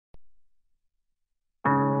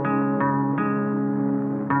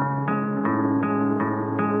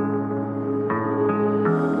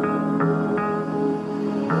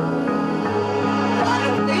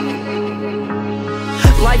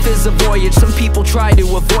is a voyage. Some people try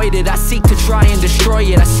to avoid it, I seek to try and destroy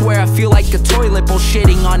it. I swear I feel like a toilet,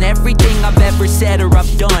 bullshitting on everything I've ever said or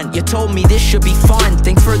I've done. You told me this should be fun,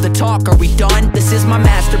 thanks for the talk, are we done? This is my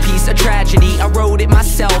masterpiece, a tragedy, I wrote it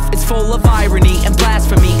myself. It's full of irony and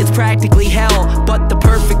blasphemy, it's practically hell. But the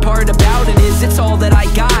perfect part about it is it's all that I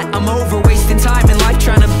got. I'm over wasting time in life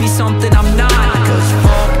trying to be something I'm not. Cause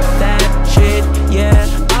fuck that shit, yeah,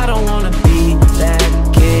 I don't wanna be that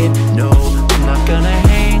kid. No, I'm not gonna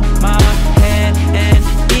hang my head and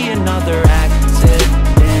be another accident.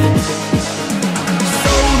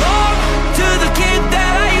 So long to the kid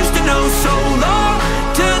that I used to know. So long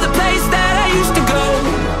to the place that I used to go.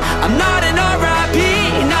 I'm not an R.I.P.,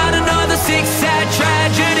 not another sick, sad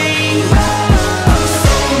tragedy.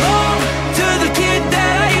 So long to the kid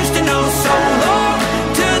that I used to know. So long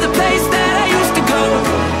to the place that I used to go.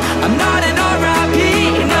 I'm not an R.I.P.,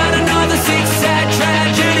 not another sick, sad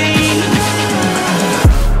tragedy.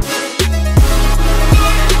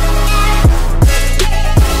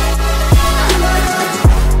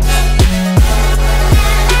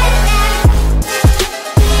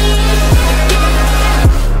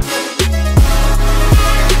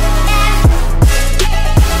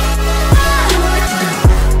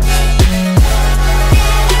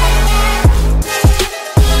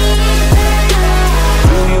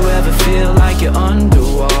 You're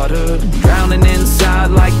underwater, drowning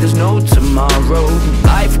inside like there's no tomorrow.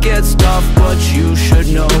 Life gets tough, but you should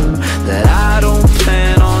know that I don't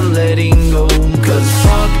plan on letting go. Cause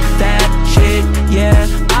fuck that shit, yeah,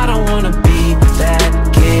 I don't wanna be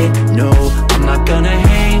that kid. No, I'm not gonna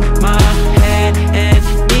hang my head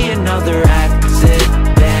and be another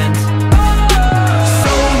accident.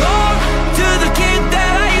 So long to the kid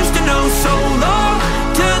that I used to know. So long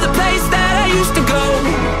to the place that I used to go.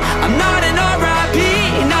 I'm not an R.I.P.,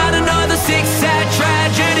 not another sick, sad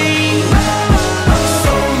tragedy.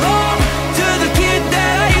 So long to the kid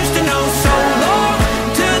that I used to know. So long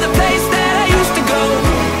to the place that I used to go.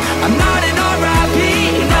 I'm not an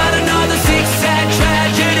R.I.P., not another sick,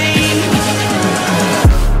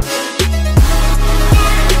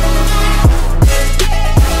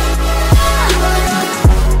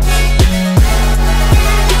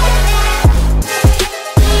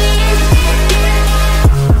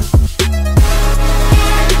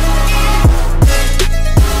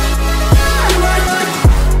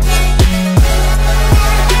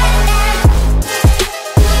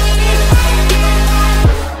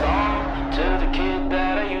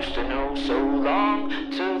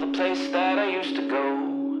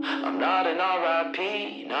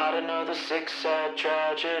 sad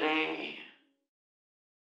tragedy.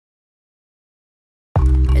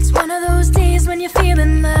 It's one of those days when you're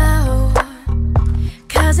feeling low,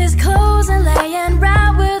 'cause his clothes are laying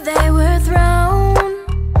right where they were thrown.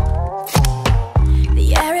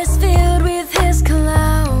 The air is filled with his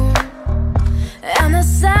cologne, and the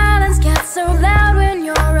silence gets so loud when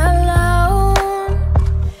you're alone.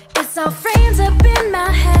 It's all framed up in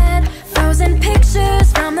my head, frozen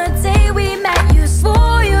pictures from the day we met. You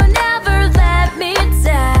swore you never let me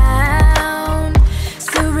down.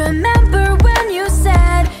 Still remember when you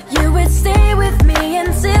said you would stay with me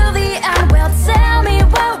until the end. Well, tell me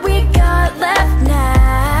what we got left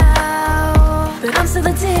now. But I'm still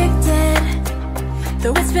addicted,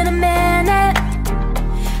 though it's been a minute.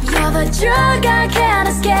 You're the drug I can't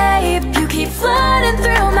escape. You keep flooding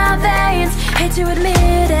through my veins. Hate to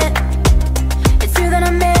admit it, it's you that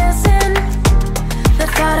I'm missing. The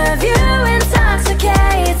thought of you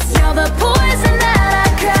intoxicates. You're the poison that I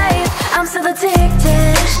crave. I'm still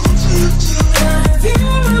addicted. Thought of you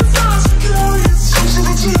intoxicates. I'm still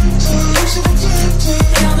addicted. I'm still addicted.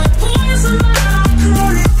 You're the poison that I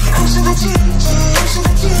crave. I'm still addicted. I'm still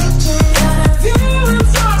addicted. Thought of you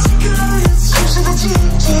intoxicates. I'm still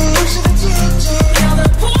addicted. I'm still addicted. You're the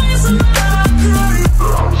poison that I crave.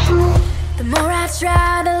 The more I try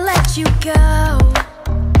to let you go,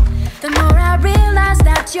 the more I realize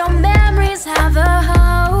that your memories have a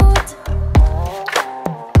hold.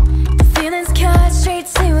 The feelings cut straight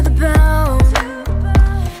to the bone.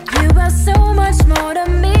 You are so much more to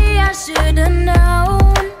me, I should've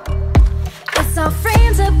known. It's all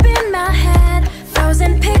framed up in my head,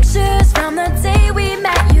 frozen pictures from the day we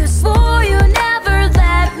met. You swore you never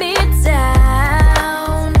let me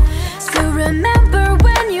down. Still remember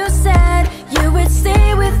when you said you would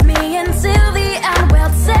stay with me until the end.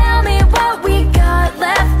 Well, tell me what we got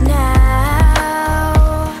left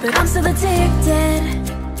now. But I'm still addicted,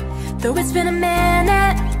 though it's been a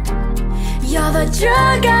minute. You're the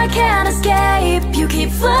drug I can't escape. You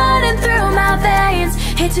keep flooding through my veins.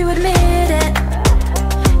 Hate to admit it,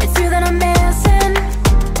 it's you that I'm missing.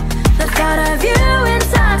 The thought of you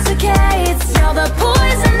intoxicates.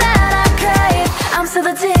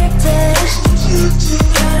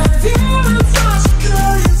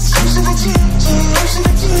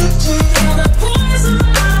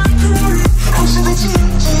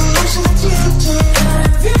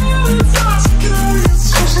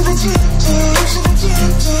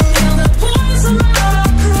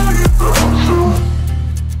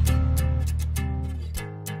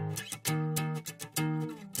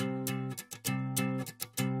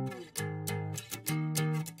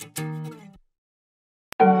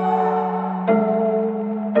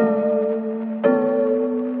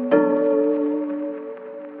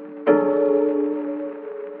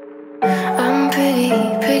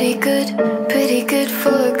 Pretty good for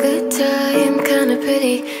a good time. Kinda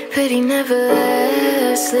pretty never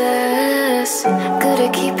last. Good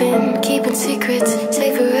at keeping secrets. Say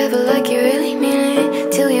forever like you really mean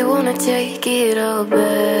it. Till you wanna take it all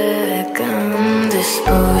back. I'm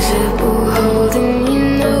disposable, holding you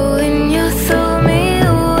know